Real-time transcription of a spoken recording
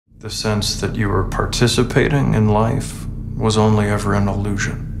The sense that you were participating in life was only ever an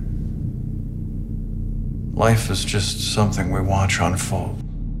illusion. Life is just something we watch unfold.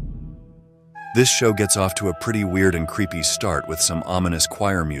 This show gets off to a pretty weird and creepy start with some ominous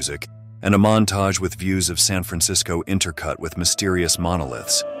choir music and a montage with views of San Francisco intercut with mysterious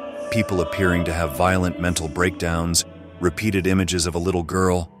monoliths, people appearing to have violent mental breakdowns, repeated images of a little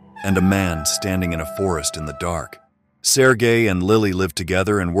girl, and a man standing in a forest in the dark. Sergey and Lily live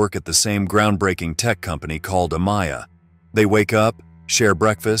together and work at the same groundbreaking tech company called Amaya. They wake up, share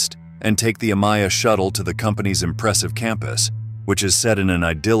breakfast, and take the Amaya shuttle to the company's impressive campus, which is set in an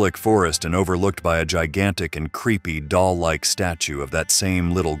idyllic forest and overlooked by a gigantic and creepy doll-like statue of that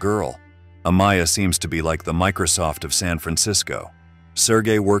same little girl. Amaya seems to be like the Microsoft of San Francisco.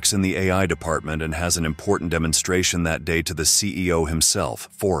 Sergey works in the AI department and has an important demonstration that day to the CEO himself,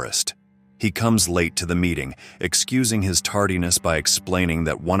 Forrest. He comes late to the meeting, excusing his tardiness by explaining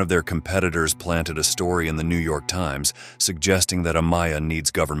that one of their competitors planted a story in the New York Times suggesting that Amaya needs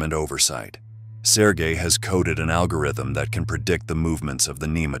government oversight. Sergey has coded an algorithm that can predict the movements of the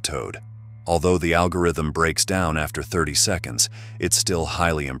nematode. Although the algorithm breaks down after 30 seconds, it's still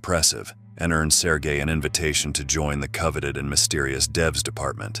highly impressive and earns Sergey an invitation to join the coveted and mysterious devs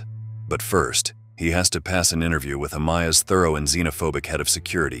department. But first, he has to pass an interview with Amaya's thorough and xenophobic head of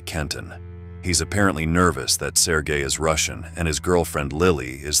security, Kenton. He's apparently nervous that Sergey is Russian and his girlfriend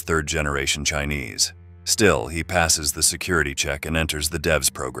Lily is third-generation Chinese. Still, he passes the security check and enters the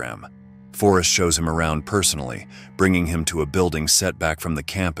devs program. Forrest shows him around personally, bringing him to a building set back from the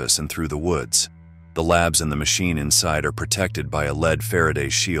campus and through the woods. The labs and the machine inside are protected by a lead Faraday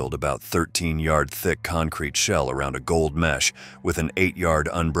shield about 13-yard thick concrete shell around a gold mesh with an 8-yard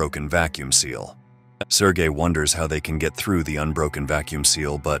unbroken vacuum seal. Sergey wonders how they can get through the unbroken vacuum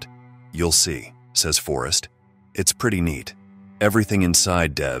seal, but "You'll see," says Forrest. It's pretty neat. Everything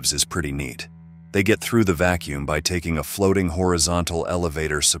inside devs is pretty neat. They get through the vacuum by taking a floating horizontal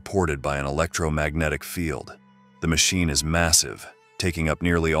elevator supported by an electromagnetic field. The machine is massive, taking up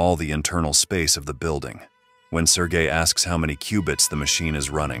nearly all the internal space of the building. When Sergey asks how many qubits the machine is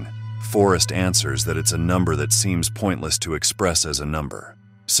running, Forrest answers that it's a number that seems pointless to express as a number.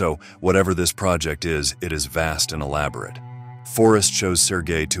 So, whatever this project is, it is vast and elaborate. Forrest shows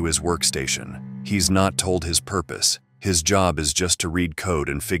Sergey to his workstation. He's not told his purpose. His job is just to read code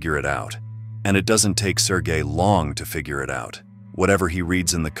and figure it out. And it doesn't take Sergey long to figure it out. Whatever he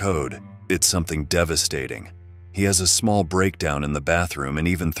reads in the code, it's something devastating. He has a small breakdown in the bathroom and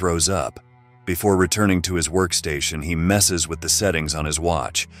even throws up. Before returning to his workstation, he messes with the settings on his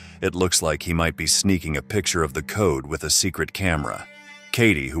watch. It looks like he might be sneaking a picture of the code with a secret camera.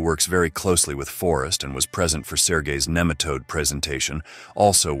 Katie, who works very closely with Forrest and was present for Sergey's nematode presentation,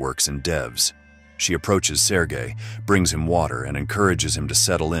 also works in devs. She approaches Sergey, brings him water, and encourages him to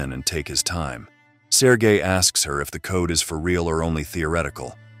settle in and take his time. Sergey asks her if the code is for real or only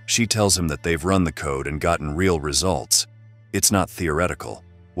theoretical. She tells him that they've run the code and gotten real results. It's not theoretical.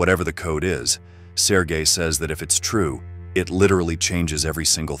 Whatever the code is, Sergey says that if it's true, it literally changes every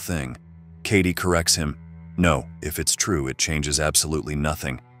single thing. Katie corrects him. No, if it's true, it changes absolutely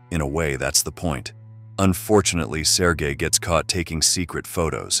nothing. In a way, that's the point. Unfortunately, Sergey gets caught taking secret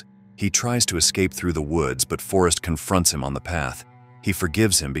photos. He tries to escape through the woods, but Forrest confronts him on the path. He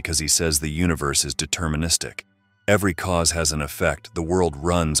forgives him because he says the universe is deterministic. Every cause has an effect. The world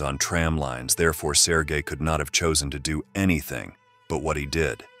runs on tram lines, therefore Sergey could not have chosen to do anything but what he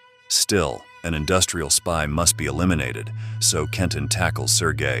did. Still, an industrial spy must be eliminated, so Kenton tackles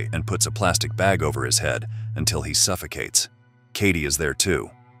Sergey and puts a plastic bag over his head until he suffocates. Katie is there too.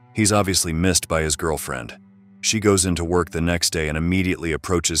 He's obviously missed by his girlfriend. She goes into work the next day and immediately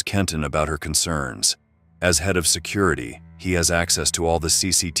approaches Kenton about her concerns. As head of security, he has access to all the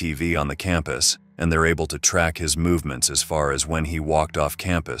CCTV on the campus, and they're able to track his movements as far as when he walked off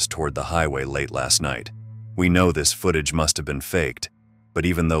campus toward the highway late last night. We know this footage must have been faked, but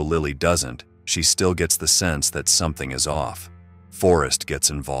even though Lily doesn't, she still gets the sense that something is off. Forrest gets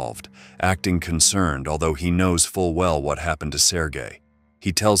involved, acting concerned although he knows full well what happened to Sergey.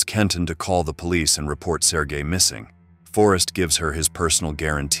 He tells Kenton to call the police and report Sergey missing. Forrest gives her his personal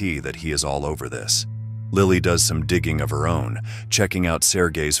guarantee that he is all over this. Lily does some digging of her own, checking out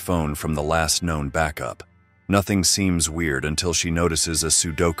Sergey's phone from the last known backup. Nothing seems weird until she notices a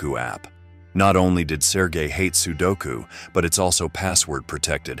Sudoku app. Not only did Sergey hate Sudoku, but it's also password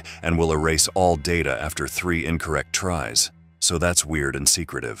protected and will erase all data after 3 incorrect tries. So that's weird and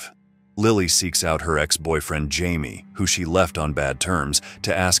secretive. Lily seeks out her ex-boyfriend Jamie, who she left on bad terms,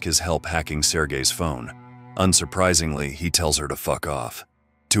 to ask his help hacking Sergey's phone. Unsurprisingly, he tells her to fuck off.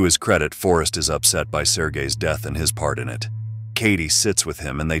 To his credit, Forrest is upset by Sergey's death and his part in it. Katie sits with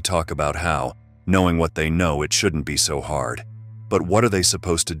him and they talk about how, knowing what they know, it shouldn't be so hard. But what are they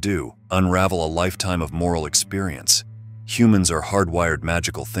supposed to do? Unravel a lifetime of moral experience? Humans are hardwired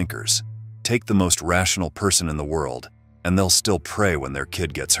magical thinkers. Take the most rational person in the world, and they'll still pray when their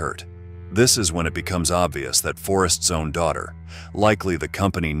kid gets hurt. This is when it becomes obvious that Forrest's own daughter, likely the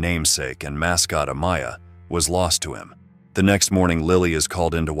company namesake and mascot Amaya, was lost to him. The next morning, Lily is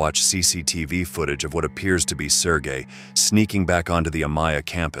called in to watch CCTV footage of what appears to be Sergei sneaking back onto the Amaya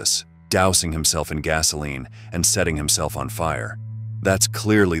campus, dousing himself in gasoline and setting himself on fire. That's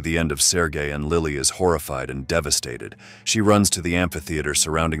clearly the end of Sergei, and Lily is horrified and devastated. She runs to the amphitheater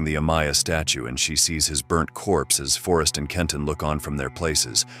surrounding the Amaya statue and she sees his burnt corpse as Forrest and Kenton look on from their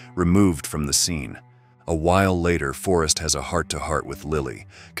places, removed from the scene. A while later, Forrest has a heart-to-heart with Lily,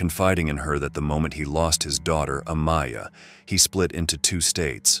 confiding in her that the moment he lost his daughter, Amaya, he split into two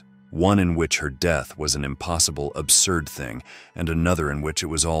states, one in which her death was an impossible, absurd thing, and another in which it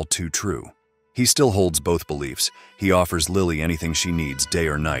was all too true. He still holds both beliefs. He offers Lily anything she needs day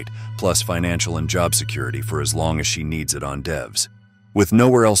or night, plus financial and job security for as long as she needs it on devs. With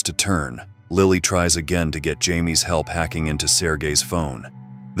nowhere else to turn, Lily tries again to get Jamie's help hacking into Sergei's phone.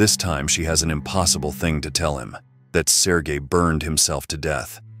 This time she has an impossible thing to tell him, that Sergei burned himself to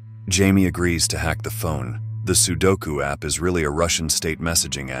death. Jamie agrees to hack the phone. The Sudoku app is really a Russian state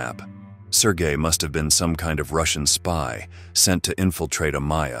messaging app. Sergei must have been some kind of Russian spy sent to infiltrate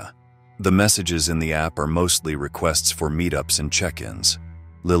Amaya. The messages in the app are mostly requests for meetups and check-ins.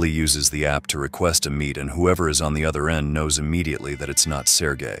 Lily uses the app to request a meet, and whoever is on the other end knows immediately that it's not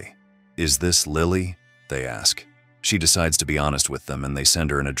Sergei. "Is this Lily?" they ask. She decides to be honest with them, and they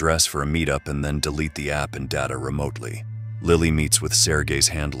send her an address for a meetup and then delete the app and data remotely. Lily meets with Sergei's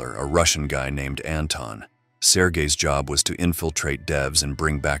handler, a Russian guy named Anton. Sergei's job was to infiltrate devs and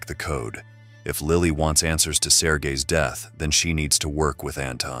bring back the code. If Lily wants answers to Sergei's death, then she needs to work with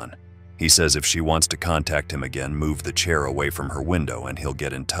Anton. He says if she wants to contact him again, move the chair away from her window and he'll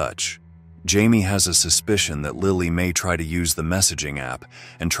get in touch. Jamie has a suspicion that Lily may try to use the messaging app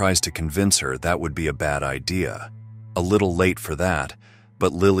and tries to convince her that would be a bad idea. A little late for that,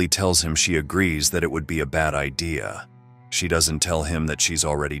 but Lily tells him she agrees that it would be a bad idea. She doesn't tell him that she's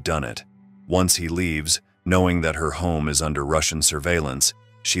already done it. Once he leaves, knowing that her home is under Russian surveillance,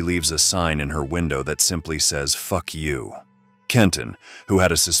 she leaves a sign in her window that simply says, "Fuck you." Kenton, who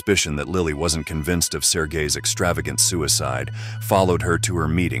had a suspicion that Lily wasn't convinced of Sergei's extravagant suicide, followed her to her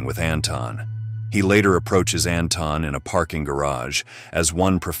meeting with Anton. He later approaches Anton in a parking garage, as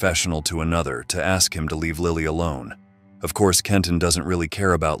one professional to another, to ask him to leave Lily alone. Of course, Kenton doesn't really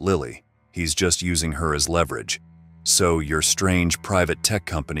care about Lily. He's just using her as leverage. "So your strange private tech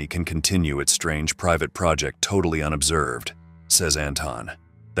company can continue its strange private project totally unobserved," says Anton.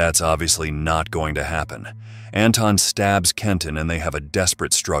 That's obviously not going to happen. Anton stabs Kenton and they have a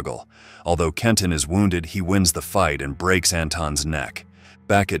desperate struggle. Although Kenton is wounded, he wins the fight and breaks Anton's neck.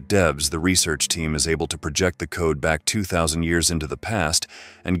 Back at Devs, the research team is able to project the code back 2,000 years into the past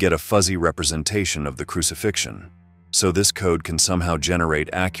and get a fuzzy representation of the crucifixion. So this code can somehow generate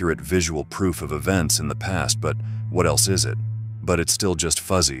accurate visual proof of events in the past, but what else is it? But it's still just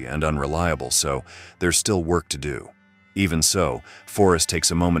fuzzy and unreliable, so there's still work to do. Even so, Forrest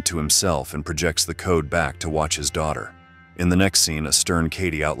takes a moment to himself and projects the code back to watch his daughter. In the next scene, a stern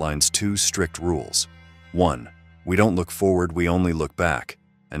Katie outlines two strict rules. 1. We don't look forward, we only look back.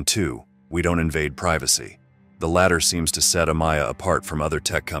 And 2. We don't invade privacy. The latter seems to set Amaya apart from other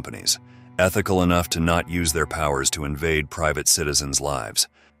tech companies, ethical enough to not use their powers to invade private citizens' lives.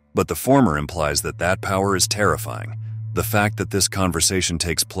 But the former implies that that power is terrifying. The fact that this conversation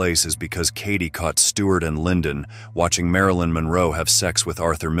takes place is because Katie caught Stuart and Lyndon watching Marilyn Monroe have sex with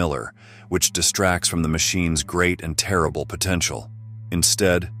Arthur Miller, which distracts from the machine's great and terrible potential.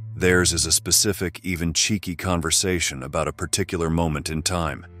 Instead, theirs is a specific, even cheeky conversation about a particular moment in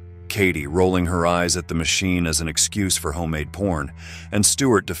time. Katie rolling her eyes at the machine as an excuse for homemade porn, and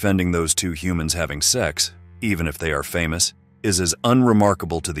Stuart defending those two humans having sex, even if they are famous, is as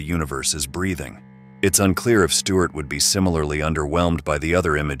unremarkable to the universe as breathing. It's unclear if Stuart would be similarly underwhelmed by the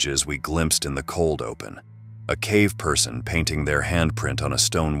other images we glimpsed in the cold open. A cave person painting their handprint on a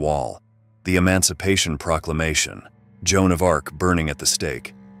stone wall, the Emancipation Proclamation, Joan of Arc burning at the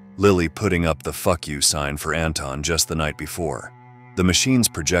stake, Lily putting up the "fuck you" sign for Anton just the night before. The machine's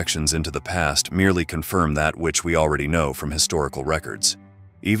projections into the past merely confirm that which we already know from historical records.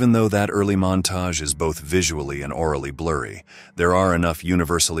 Even though that early montage is both visually and orally blurry, there are enough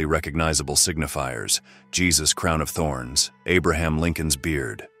universally recognizable signifiers, Jesus' crown of thorns, Abraham Lincoln's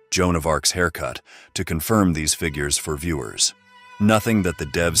beard, Joan of Arc's haircut, to confirm these figures for viewers. Nothing that the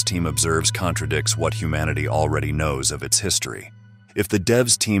Devs team observes contradicts what humanity already knows of its history. If the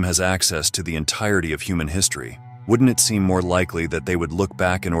devs team has access to the entirety of human history, wouldn't it seem more likely that they would look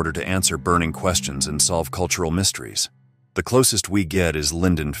back in order to answer burning questions and solve cultural mysteries? The closest we get is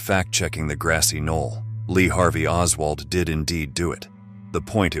Lyndon fact-checking the grassy knoll. Lee Harvey Oswald did indeed do it. The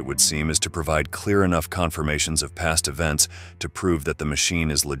point, it would seem, is to provide clear enough confirmations of past events to prove that the machine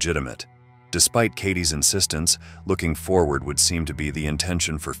is legitimate. Despite Katie's insistence, looking forward would seem to be the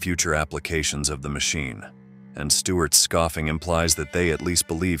intention for future applications of the machine. And Stewart's scoffing implies that they at least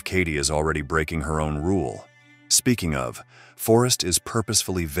believe Katie is already breaking her own rule. Speaking of, Forrest is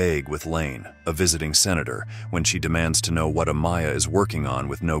purposefully vague with Lane, a visiting senator, when she demands to know what Amaya is working on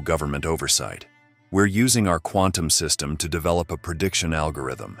with no government oversight. "We're using our quantum system to develop a prediction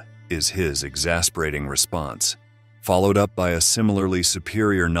algorithm," is his exasperating response, followed up by a similarly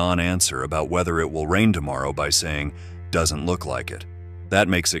superior non-answer about whether it will rain tomorrow by saying, "Doesn't look like it." That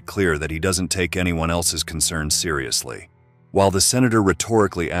makes it clear that he doesn't take anyone else's concerns seriously. While the senator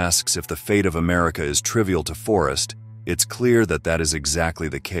rhetorically asks if the fate of America is trivial to Forrest, it's clear that that is exactly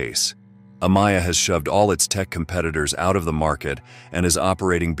the case. Amaya has shoved all its tech competitors out of the market and is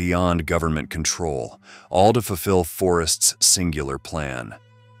operating beyond government control, all to fulfill Forrest's singular plan.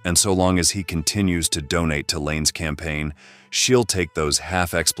 And so long as he continues to donate to Lane's campaign, she'll take those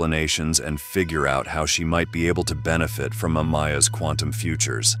half-explanations and figure out how she might be able to benefit from Amaya's quantum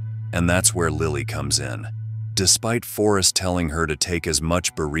futures. And that's where Lily comes in. Despite Forrest telling her to take as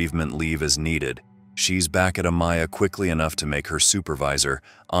much bereavement leave as needed, she's back at Amaya quickly enough to make her supervisor,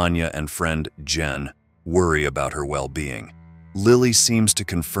 Anya, and friend, Jen, worry about her well-being. Lily seems to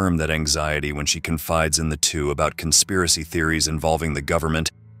confirm that anxiety when she confides in the two about conspiracy theories involving the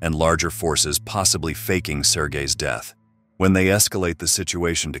government and larger forces possibly faking Sergei's death. When they escalate the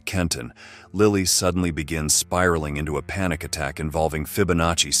situation to Kenton, Lily suddenly begins spiraling into a panic attack involving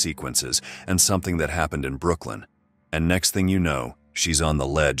Fibonacci sequences and something that happened in Brooklyn. And next thing you know, she's on the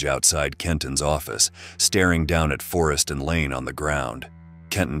ledge outside Kenton's office, staring down at Forrest and Lane on the ground.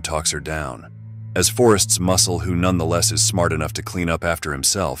 Kenton talks her down. As Forrest's muscle, who nonetheless is smart enough to clean up after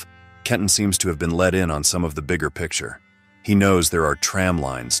himself, Kenton seems to have been let in on some of the bigger picture. He knows there are tram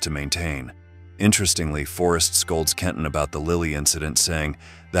lines to maintain. Interestingly, Forrest scolds Kenton about the Lily incident, saying,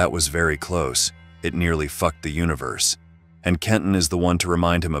 "That was very close. It nearly fucked the universe." And Kenton is the one to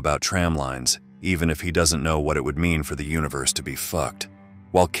remind him about tram lines, even if he doesn't know what it would mean for the universe to be fucked.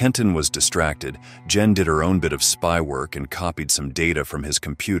 While Kenton was distracted, Jen did her own bit of spy work and copied some data from his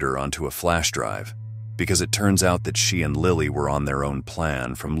computer onto a flash drive, because it turns out that she and Lily were on their own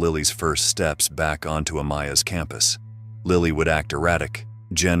plan from Lily's first steps back onto Amaya's campus. Lily would act erratic,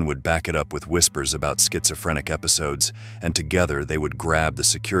 Jen would back it up with whispers about schizophrenic episodes, and together they would grab the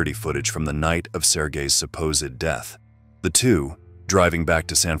security footage from the night of Sergei's supposed death. The two, driving back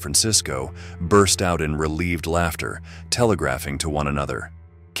to San Francisco, burst out in relieved laughter, telegraphing to one another,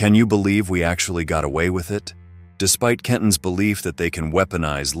 "Can you believe we actually got away with it?" Despite Kenton's belief that they can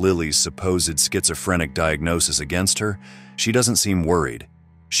weaponize Lily's supposed schizophrenic diagnosis against her, she doesn't seem worried.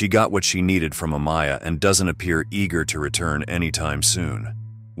 She got what she needed from Amaya and doesn't appear eager to return anytime soon.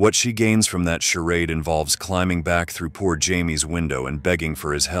 What she gains from that charade involves climbing back through poor Jamie's window and begging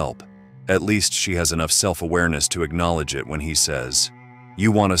for his help. At least she has enough self-awareness to acknowledge it when he says,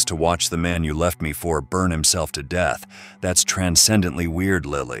 "You want us to watch the man you left me for burn himself to death. That's transcendently weird,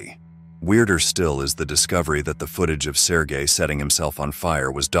 Lily." Weirder still is the discovery that the footage of Sergei setting himself on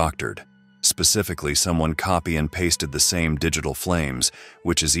fire was doctored. Specifically, someone copy and pasted the same digital flames,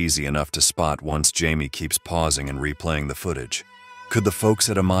 which is easy enough to spot once Jamie keeps pausing and replaying the footage. Could the folks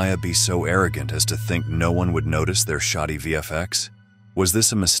at Amaya be so arrogant as to think no one would notice their shoddy VFX? Was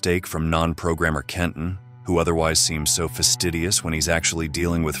this a mistake from non-programmer Kenton, who otherwise seems so fastidious when he's actually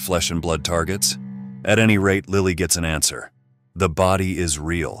dealing with flesh and blood targets? At any rate, Lily gets an answer. The body is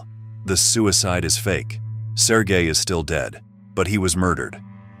real. The suicide is fake. Sergei is still dead, but he was murdered.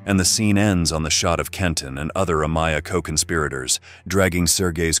 And the scene ends on the shot of Kenton and other Amaya co-conspirators dragging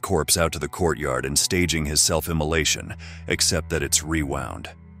Sergei's corpse out to the courtyard and staging his self-immolation, except that it's rewound.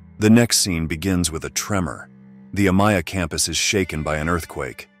 The next scene begins with a tremor. The Amaya campus is shaken by an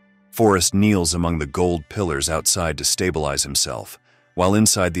earthquake. Forrest kneels among the gold pillars outside to stabilize himself, while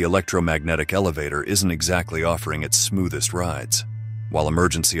inside the electromagnetic elevator isn't exactly offering its smoothest rides. While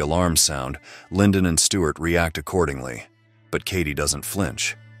emergency alarms sound, Lyndon and Stewart react accordingly, but Katie doesn't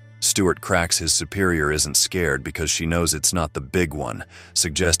flinch. Stewart cracks his superior isn't scared because she knows it's not the big one,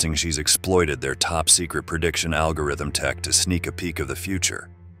 suggesting she's exploited their top-secret prediction algorithm tech to sneak a peek of the future.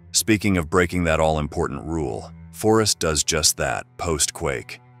 Speaking of breaking that all-important rule, Forrest does just that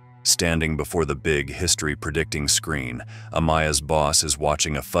post-quake. Standing before the big history-predicting screen, Amaya's boss is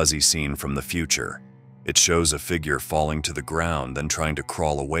watching a fuzzy scene from the future. It shows a figure falling to the ground, then trying to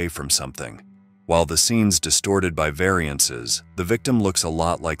crawl away from something. While the scene's distorted by variances, the victim looks a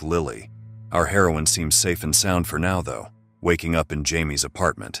lot like Lily. Our heroine seems safe and sound for now, though, waking up in Jamie's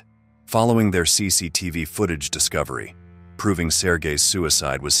apartment. Following their CCTV footage discovery, proving Sergei's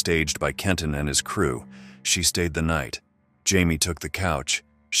suicide was staged by Kenton and his crew, she stayed the night. Jamie took the couch.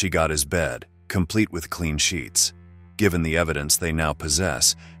 She got his bed, complete with clean sheets. Given the evidence they now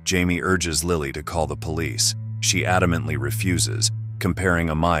possess, Jamie urges Lily to call the police. She adamantly refuses, comparing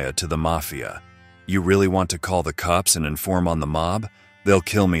Amaya to the mafia. "You really want to call the cops and inform on the mob? They'll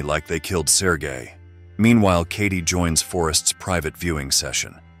kill me like they killed Sergei." Meanwhile, Katie joins Forrest's private viewing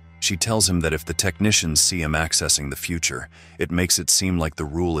session. She tells him that if the technicians see him accessing the future, it makes it seem like the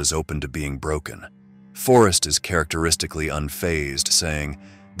rule is open to being broken. Forrest is characteristically unfazed, saying,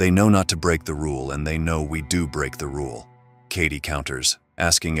 "They know not to break the rule, and they know we do break the rule." Katie counters,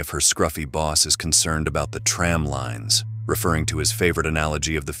 asking if her scruffy boss is concerned about the tram lines, referring to his favorite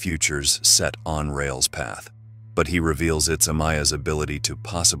analogy of the future's set on-rails path. But he reveals it's Amaya's ability to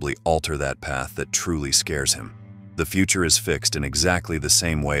possibly alter that path that truly scares him. The future is fixed in exactly the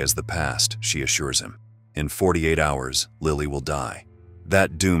same way as the past, she assures him. In 48 hours, Lily will die.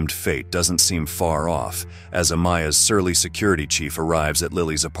 That doomed fate doesn't seem far off, as Amaya's surly security chief arrives at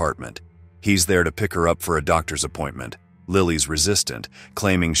Lily's apartment. He's there to pick her up for a doctor's appointment. Lily's resistant,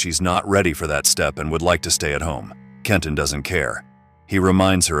 claiming she's not ready for that step and would like to stay at home. Kenton doesn't care. He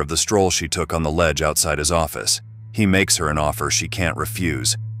reminds her of the stroll she took on the ledge outside his office. He makes her an offer she can't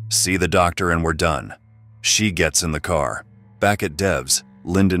refuse. "See the doctor and we're done." She gets in the car. Back at Dev's,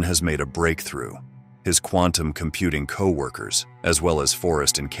 Lyndon has made a breakthrough. His quantum computing co-workers, as well as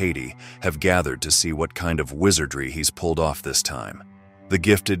Forrest and Katie, have gathered to see what kind of wizardry he's pulled off this time. The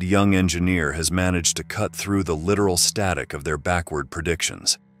gifted young engineer has managed to cut through the literal static of their backward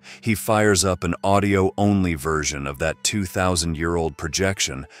predictions. He fires up an audio-only version of that 2,000-year-old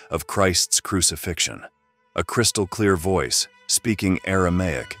projection of Christ's crucifixion. A crystal-clear voice, speaking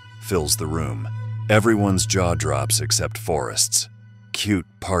Aramaic, fills the room. Everyone's jaw drops except Forrest's. "Cute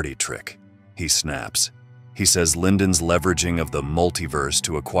party trick," he snaps. He says Lyndon's leveraging of the multiverse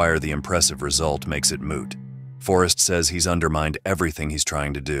to acquire the impressive result makes it moot. Forrest says he's undermined everything he's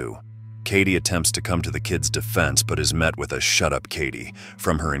trying to do. Katie attempts to come to the kid's defense but is met with a "shut up, Katie"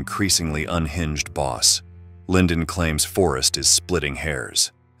 from her increasingly unhinged boss. Lyndon claims Forrest is splitting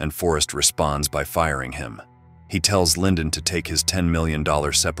hairs, and Forrest responds by firing him. He tells Lyndon to take his $10 million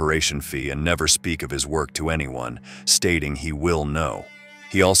separation fee and never speak of his work to anyone, stating he will know.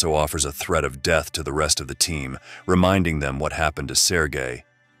 He also offers a threat of death to the rest of the team, reminding them what happened to Sergei,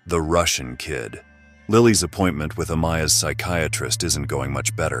 the Russian kid. Lily's appointment with Amaya's psychiatrist isn't going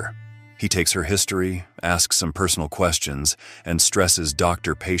much better. He takes her history, asks some personal questions, and stresses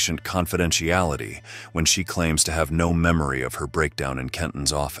doctor-patient confidentiality when she claims to have no memory of her breakdown in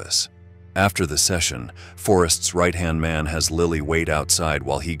Kenton's office. After the session, Forrest's right-hand man has Lily wait outside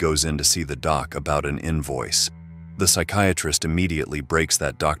while he goes in to see the doc about an invoice. The psychiatrist immediately breaks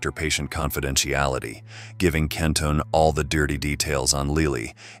that doctor-patient confidentiality, giving Kenton all the dirty details on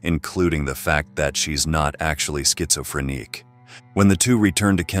Lily, including the fact that she's not actually schizophrenic. When the two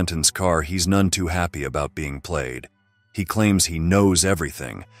return to Kenton's car, he's none too happy about being played. He claims he knows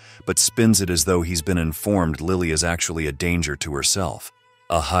everything, but spins it as though he's been informed Lily is actually a danger to herself.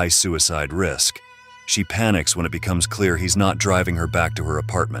 A high suicide risk. She panics when it becomes clear he's not driving her back to her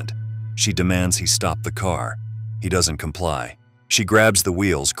apartment. She demands he stop the car. He doesn't comply. She grabs the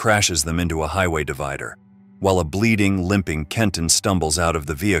wheels, crashes them into a highway divider. While a bleeding, limping Kenton stumbles out of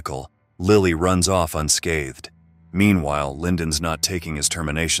the vehicle, Lily runs off unscathed. Meanwhile, Lyndon's not taking his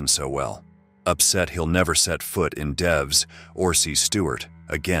termination so well. Upset he'll never set foot in Dev's or see Stewart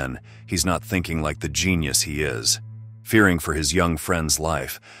again, he's not thinking like the genius he is. Fearing for his young friend's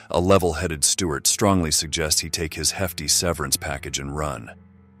life, a level-headed Stewart strongly suggests he take his hefty severance package and run.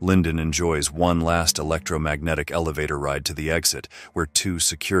 Lyndon enjoys one last electromagnetic elevator ride to the exit, where two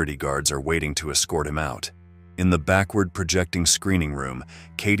security guards are waiting to escort him out. In the backward projecting screening room,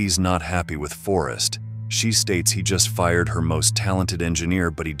 Katie's not happy with Forrest. She states he just fired her most talented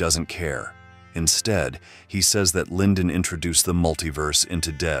engineer, but he doesn't care. Instead, he says that Lyndon introduced the multiverse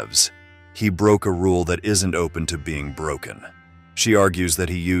into Dev's. He broke a rule that isn't open to being broken. She argues that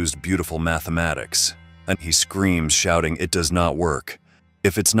he used beautiful mathematics, and he screams, shouting, "It does not work.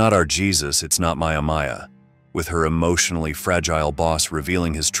 If it's not our Jesus, it's not my Amaya." With her emotionally fragile boss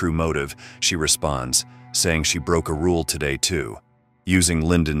revealing his true motive, she responds, saying she broke a rule today too. Using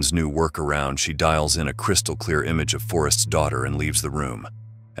Lyndon's new workaround, she dials in a crystal-clear image of Forrest's daughter and leaves the room.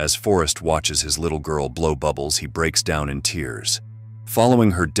 As Forrest watches his little girl blow bubbles, he breaks down in tears.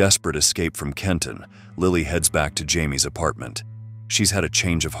 Following her desperate escape from Kenton, Lily heads back to Jamie's apartment. She's had a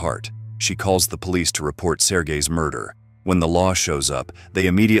change of heart. She calls the police to report Sergei's murder. When the law shows up, they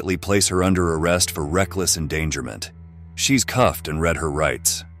immediately place her under arrest for reckless endangerment. She's cuffed and read her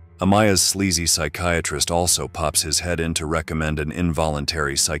rights. Amaya's sleazy psychiatrist also pops his head in to recommend an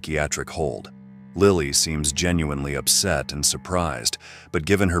involuntary psychiatric hold. Lily seems genuinely upset and surprised, but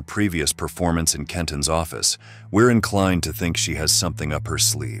given her previous performance in Kenton's office, we're inclined to think she has something up her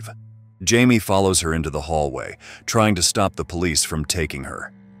sleeve. Jamie follows her into the hallway, trying to stop the police from taking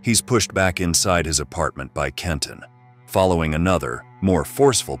her. He's pushed back inside his apartment by Kenton. Following another, more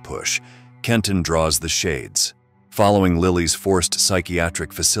forceful push, Kenton draws the shades. Following Lily's forced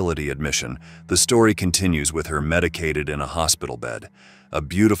psychiatric facility admission, the story continues with her medicated in a hospital bed. A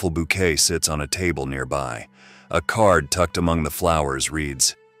beautiful bouquet sits on a table nearby. A card tucked among the flowers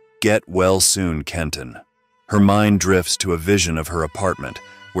reads, "Get well soon, Kenton." Her mind drifts to a vision of her apartment,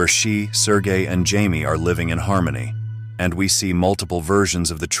 where she, Sergei, and Jamie are living in harmony. And we see multiple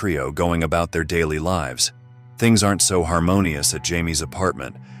versions of the trio going about their daily lives. Things aren't so harmonious at Jamie's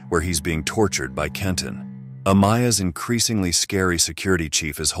apartment, where he's being tortured by Kenton. Amaya's increasingly scary security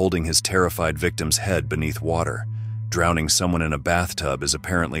chief is holding his terrified victim's head beneath water. Drowning someone in a bathtub is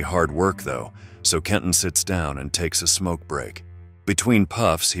apparently hard work, though, so Kenton sits down and takes a smoke break. Between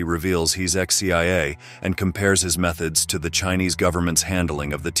puffs, he reveals he's ex-CIA and compares his methods to the Chinese government's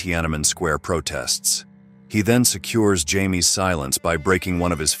handling of the Tiananmen Square protests. He then secures Jamie's silence by breaking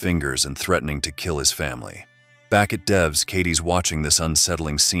one of his fingers and threatening to kill his family. Back at Dev's, Katie's watching this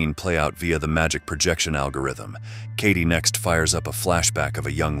unsettling scene play out via the magic projection algorithm. Katie next fires up a flashback of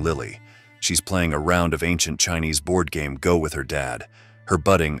a young Lily. She's playing a round of ancient Chinese board game Go with her dad. Her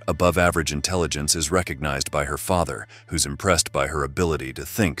budding, above-average intelligence is recognized by her father, who's impressed by her ability to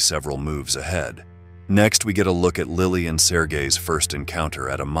think several moves ahead. Next, we get a look at Lily and Sergei's first encounter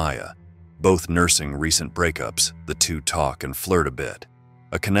at Amaya. Both nursing recent breakups, the two talk and flirt a bit.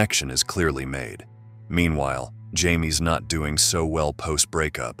 A connection is clearly made. Meanwhile, Jamie's not doing so well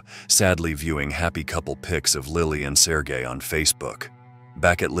post-breakup, sadly viewing happy couple pics of Lily and Sergei on Facebook.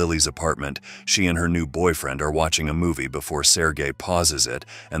 Back at Lily's apartment, she and her new boyfriend are watching a movie before Sergei pauses it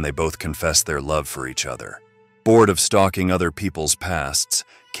and they both confess their love for each other. Bored of stalking other people's pasts,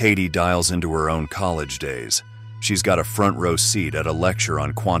 Katie dials into her own college days. She's got a front row seat at a lecture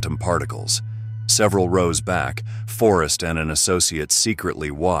on quantum particles. Several rows back, Forrest and an associate secretly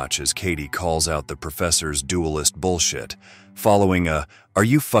watch as Katie calls out the professor's dualist bullshit. Following a, "Are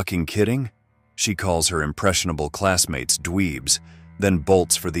you fucking kidding?" she calls her impressionable classmates dweebs, then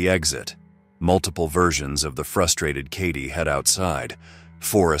bolts for the exit. Multiple versions of the frustrated Katie head outside.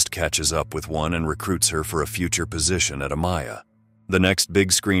 Forrest catches up with one and recruits her for a future position at Amaya. The next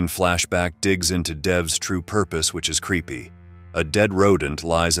big screen flashback digs into Dev's true purpose, which is creepy. A dead rodent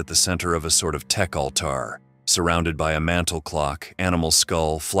lies at the center of a sort of tech altar, surrounded by a mantle clock, animal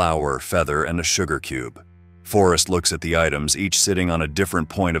skull, flower, feather, and a sugar cube. Forrest looks at the items, each sitting on a different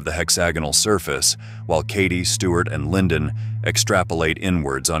point of the hexagonal surface, while Katie, Stewart, and Lyndon extrapolate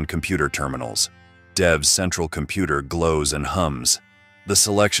inwards on computer terminals. Dev's central computer glows and hums. The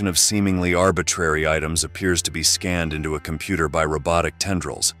selection of seemingly arbitrary items appears to be scanned into a computer by robotic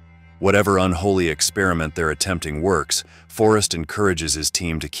tendrils. Whatever unholy experiment they're attempting works, Forrest encourages his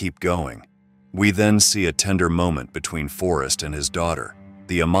team to keep going. We then see a tender moment between Forrest and his daughter.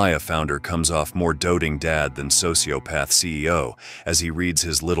 The Amaya founder comes off more doting dad than sociopath CEO as he reads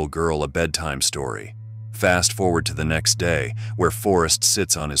his little girl a bedtime story. Fast forward to the next day, where Forrest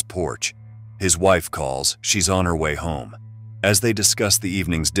sits on his porch. His wife calls, she's on her way home. As they discuss the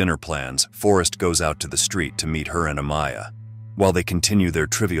evening's dinner plans, Forrest goes out to the street to meet her and Amaya. While they continue their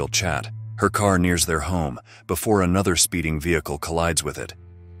trivial chat, her car nears their home before another speeding vehicle collides with it.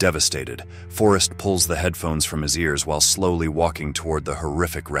 Devastated, Forrest pulls the headphones from his ears while slowly walking toward the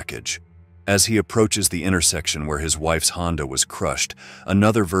horrific wreckage. As he approaches the intersection where his wife's Honda was crushed,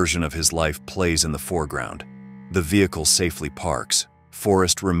 another version of his life plays in the foreground. The vehicle safely parks.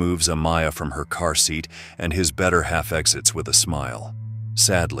 Forrest removes Amaya from her car seat and his better half exits with a smile.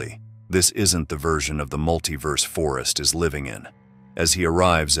 Sadly, this isn't the version of the multiverse Forrest is living in. As he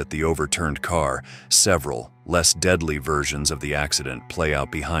arrives at the overturned car, several, less deadly versions of the accident play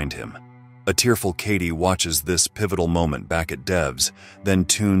out behind him. A tearful Katie watches this pivotal moment back at Dev's, then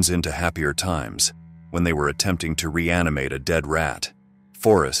tunes into happier times, when they were attempting to reanimate a dead rat.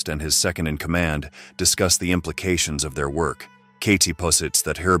 Forrest and his second-in-command discuss the implications of their work. Katie posits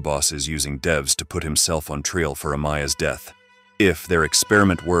that her boss is using Dev's to put himself on trial for Amaya's death. If their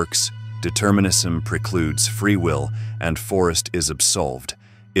experiment works, determinism precludes free will and Forrest is absolved.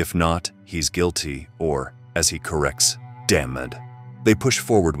 If not, he's guilty or, as he corrects, damned. They push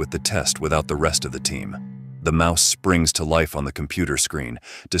forward with the test without the rest of the team. The mouse springs to life on the computer screen,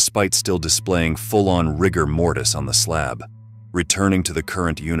 despite still displaying full-on rigor mortis on the slab. Returning to the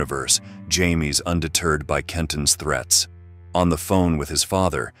current universe, Jamie's undeterred by Kenton's threats. On the phone with his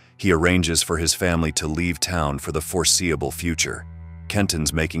father, he arranges for his family to leave town for the foreseeable future.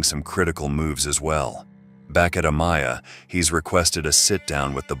 Kenton's making some critical moves as well. Back at Amaya, he's requested a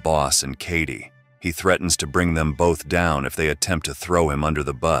sit-down with the boss and Katie. He threatens to bring them both down if they attempt to throw him under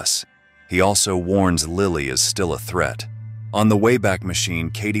the bus. He also warns Lily is still a threat. On the Wayback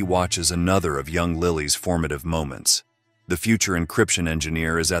Machine, Katie watches another of young Lily's formative moments. The future encryption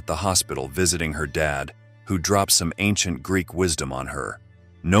engineer is at the hospital visiting her dad, who drops some ancient Greek wisdom on her.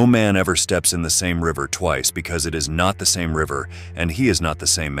 No man ever steps in the same river twice because it is not the same river and he is not the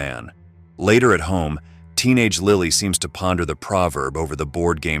same man. Later at home, teenage Lily seems to ponder the proverb over the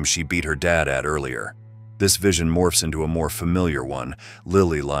board game she beat her dad at earlier. This vision morphs into a more familiar one,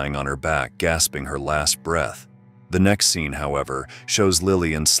 Lily lying on her back, gasping her last breath. The next scene, however, shows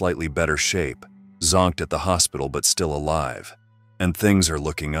Lily in slightly better shape, zonked at the hospital but still alive. And things are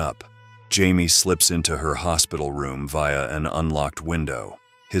looking up. Jamie slips into her hospital room via an unlocked window.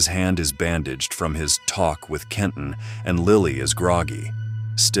 His hand is bandaged from his talk with Kenton, and Lily is groggy.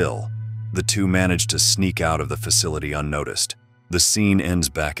 Still, the two manage to sneak out of the facility unnoticed. The scene ends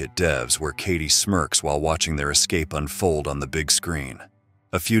back at Dev's, where Katie smirks while watching their escape unfold on the big screen.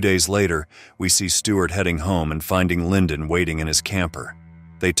 A few days later, we see Stuart heading home and finding Lyndon waiting in his camper.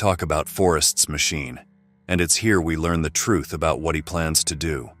 They talk about Forrest's machine, and it's here we learn the truth about what he plans to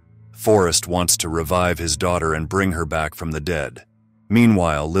do. Forrest wants to revive his daughter and bring her back from the dead.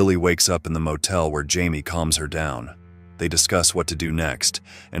 Meanwhile, Lily wakes up in the motel where Jamie calms her down. They discuss what to do next,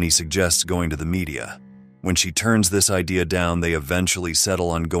 and he suggests going to the media. When she turns this idea down, they eventually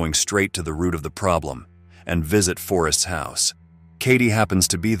settle on going straight to the root of the problem and visit Forrest's house. Katie happens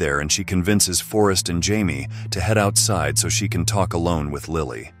to be there and she convinces Forrest and Jamie to head outside so she can talk alone with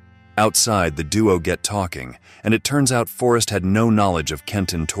Lily. Outside, the duo get talking, and it turns out Forrest had no knowledge of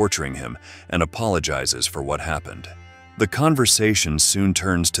Kenton torturing him and apologizes for what happened. The conversation soon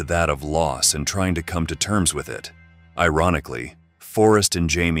turns to that of loss and trying to come to terms with it. Ironically, Forrest and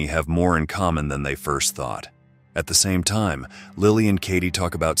Jamie have more in common than they first thought. At the same time, Lily and Katie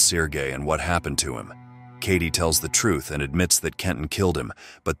talk about Sergei and what happened to him. Katie tells the truth and admits that Kenton killed him,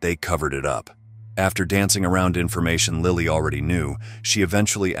 but they covered it up. After dancing around information Lily already knew, she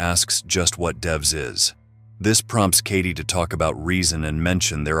eventually asks just what Devs is. This prompts Katie to talk about reason and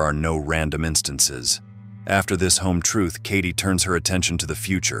mention there are no random instances. After this home truth, Katie turns her attention to the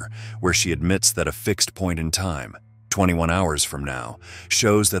future, where she admits that a fixed point in time, 21 hours from now,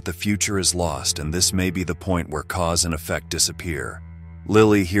 shows that the future is lost, and this may be the point where cause and effect disappear.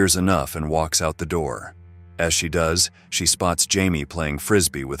 Lily hears enough and walks out the door. As she does, she spots Jamie playing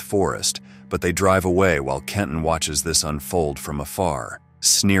frisbee with Forrest, but they drive away while Kenton watches this unfold from afar,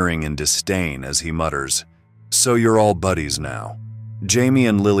 sneering in disdain as he mutters, "So you're all buddies now." Jamie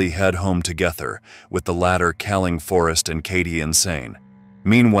and Lily head home together, with the latter calling Forrest and Katie insane.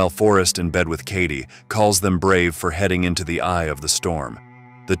 Meanwhile, Forrest, in bed with Katie, calls them brave for heading into the eye of the storm.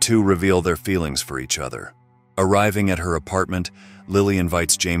 The two reveal their feelings for each other. Arriving at her apartment, Lily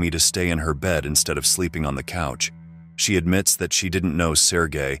invites Jamie to stay in her bed instead of sleeping on the couch. She admits that she didn't know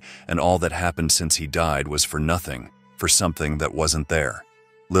Sergei, and all that happened since he died was for nothing, for something that wasn't there.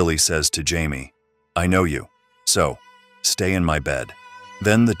 Lily says to Jamie, "I know you, so stay in my bed."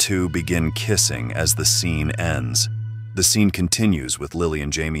 Then the two begin kissing as the scene ends. The scene continues with Lily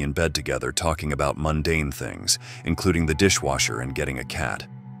and Jamie in bed together talking about mundane things, including the dishwasher and getting a cat.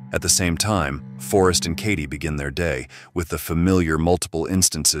 At the same time, Forrest and Katie begin their day, with the familiar multiple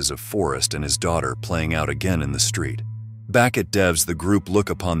instances of Forrest and his daughter playing out again in the street. Back at Dev's, the group look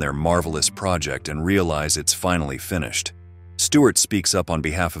upon their marvelous project and realize it's finally finished. Stuart speaks up on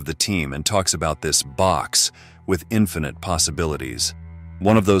behalf of the team and talks about this box with infinite possibilities.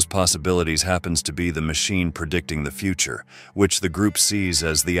 One of those possibilities happens to be the machine predicting the future, which the group sees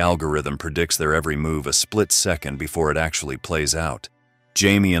as the algorithm predicts their every move a split second before it actually plays out.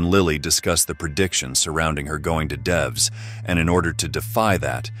 Jamie and Lily discuss the prediction surrounding her going to Dev's, and in order to defy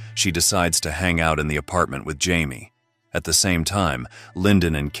that, she decides to hang out in the apartment with Jamie. At the same time,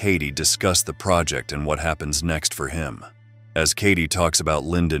 Lyndon and Katie discuss the project and what happens next for him. As Katie talks about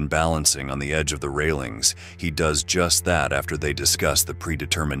Lyndon balancing on the edge of the railings, he does just that after they discuss the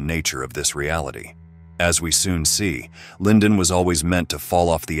predetermined nature of this reality. As we soon see, Lyndon was always meant to fall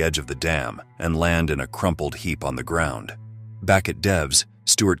off the edge of the dam and land in a crumpled heap on the ground. Back at Dev's,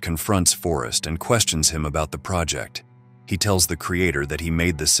 Stuart confronts Forrest and questions him about the project. He tells the creator that he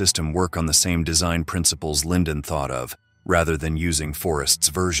made the system work on the same design principles Lyndon thought of, rather than using Forrest's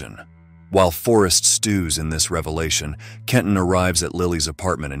version. While Forrest stews in this revelation, Kenton arrives at Lily's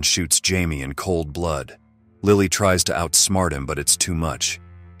apartment and shoots Jamie in cold blood. Lily tries to outsmart him, but it's too much.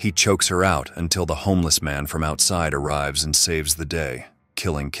 He chokes her out until the homeless man from outside arrives and saves the day,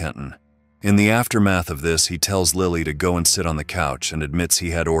 killing Kenton. In the aftermath of this, he tells Lily to go and sit on the couch and admits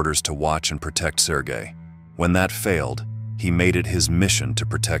he had orders to watch and protect Sergei. When that failed, he made it his mission to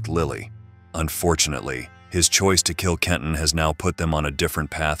protect Lily. Unfortunately, his choice to kill Kenton has now put them on a different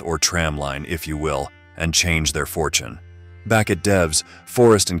path, or tramline, if you will, and changed their fortune. Back at Dev's,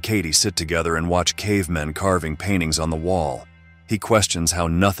 Forrest and Katie sit together and watch cavemen carving paintings on the wall. He questions how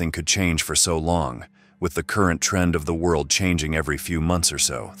nothing could change for so long, with the current trend of the world changing every few months or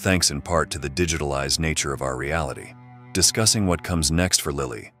so, thanks in part to the digitalized nature of our reality. Discussing what comes next for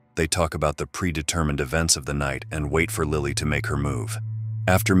Lily, they talk about the predetermined events of the night and wait for Lily to make her move.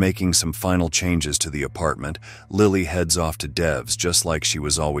 After making some final changes to the apartment, Lily heads off to Dev's just like she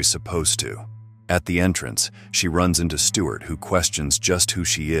was always supposed to. At the entrance, she runs into Stuart, who questions just who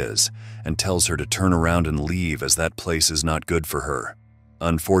she is and tells her to turn around and leave as that place is not good for her.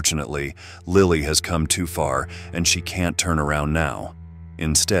 Unfortunately, Lily has come too far and she can't turn around now.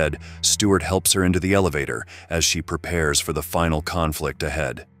 Instead, Stuart helps her into the elevator as she prepares for the final conflict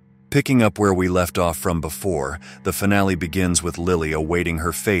ahead. Picking up where we left off from before, the finale begins with Lily awaiting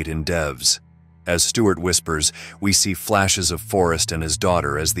her fate in Dev's. As Stuart whispers, we see flashes of Forrest and his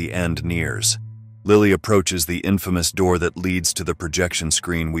daughter as the end nears. Lily approaches the infamous door that leads to the projection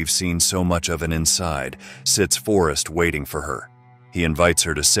screen we've seen so much of, and inside sits Forrest waiting for her. He invites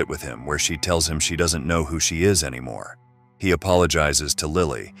her to sit with him, where she tells him she doesn't know who she is anymore. He apologizes to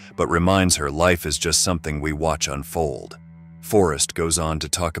Lily, but reminds her life is just something we watch unfold. Forrest goes on to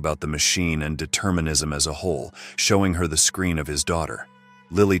talk about the machine and determinism as a whole, showing her the screen of his daughter.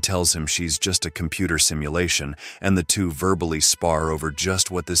 Lily tells him she's just a computer simulation, and the two verbally spar over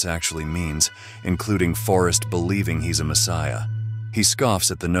just what this actually means, including Forrest believing he's a messiah. He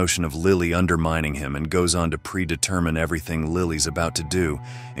scoffs at the notion of Lily undermining him and goes on to predetermine everything Lily's about to do,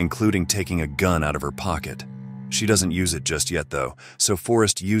 including taking a gun out of her pocket. She doesn't use it just yet, though, so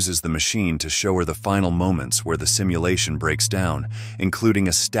Forrest uses the machine to show her the final moments where the simulation breaks down, including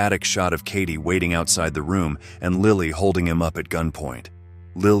a static shot of Katie waiting outside the room and Lily holding him up at gunpoint.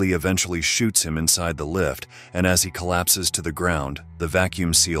 Lily eventually shoots him inside the lift, and as he collapses to the ground, the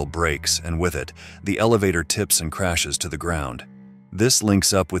vacuum seal breaks, and with it, the elevator tips and crashes to the ground. This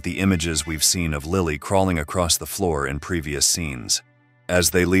links up with the images we've seen of Lily crawling across the floor in previous scenes.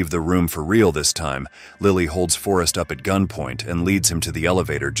 As they leave the room for real this time, Lily holds Forrest up at gunpoint and leads him to the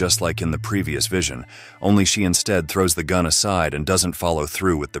elevator just like in the previous vision, only she instead throws the gun aside and doesn't follow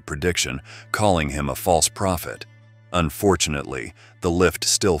through with the prediction, calling him a false prophet. Unfortunately, the lift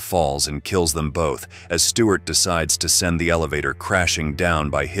still falls and kills them both as Stuart decides to send the elevator crashing down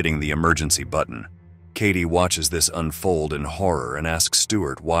by hitting the emergency button. Katie watches this unfold in horror and asks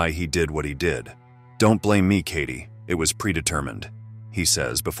Stuart why he did what he did. "Don't blame me, Katie. It was predetermined," he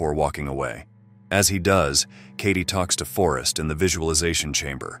says before walking away. As he does, Katie talks to Forrest in the visualization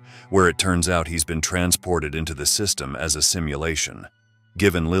chamber, where it turns out he's been transported into the system as a simulation.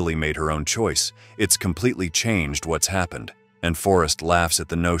 Given Lily made her own choice, it's completely changed what's happened, and Forrest laughs at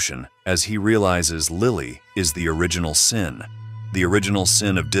the notion as he realizes Lily is the original sin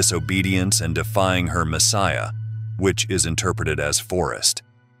of disobedience and defying her messiah, which is interpreted as Forrest.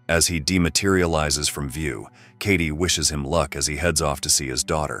 As he dematerializes from view, Katie wishes him luck as he heads off to see his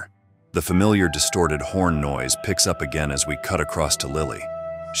daughter. The familiar distorted horn noise picks up again as we cut across to Lily.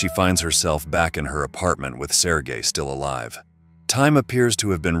 She finds herself back in her apartment with Sergei still alive. Time appears to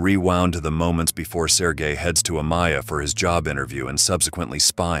have been rewound to the moments before Sergei heads to Amaya for his job interview and subsequently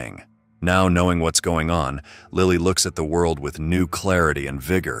spying. Now knowing what's going on, Lily looks at the world with new clarity and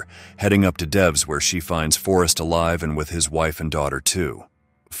vigor, heading up to Dev's where she finds Forrest alive and with his wife and daughter too.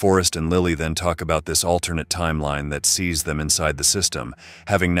 Forrest and Lily then talk about this alternate timeline that sees them inside the system,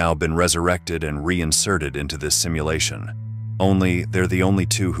 having now been resurrected and reinserted into this simulation. Only they're the only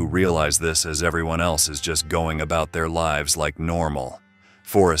two who realize this, as everyone else is just going about their lives like normal.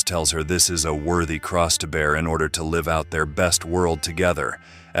 Forrest tells her this is a worthy cross to bear in order to live out their best world together,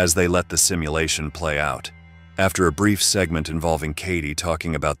 as they let the simulation play out. After a brief segment involving Katie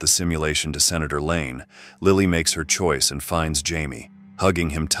talking about the simulation to Senator Lane, Lily makes her choice and finds Jamie,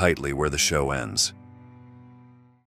 hugging him tightly where the show ends.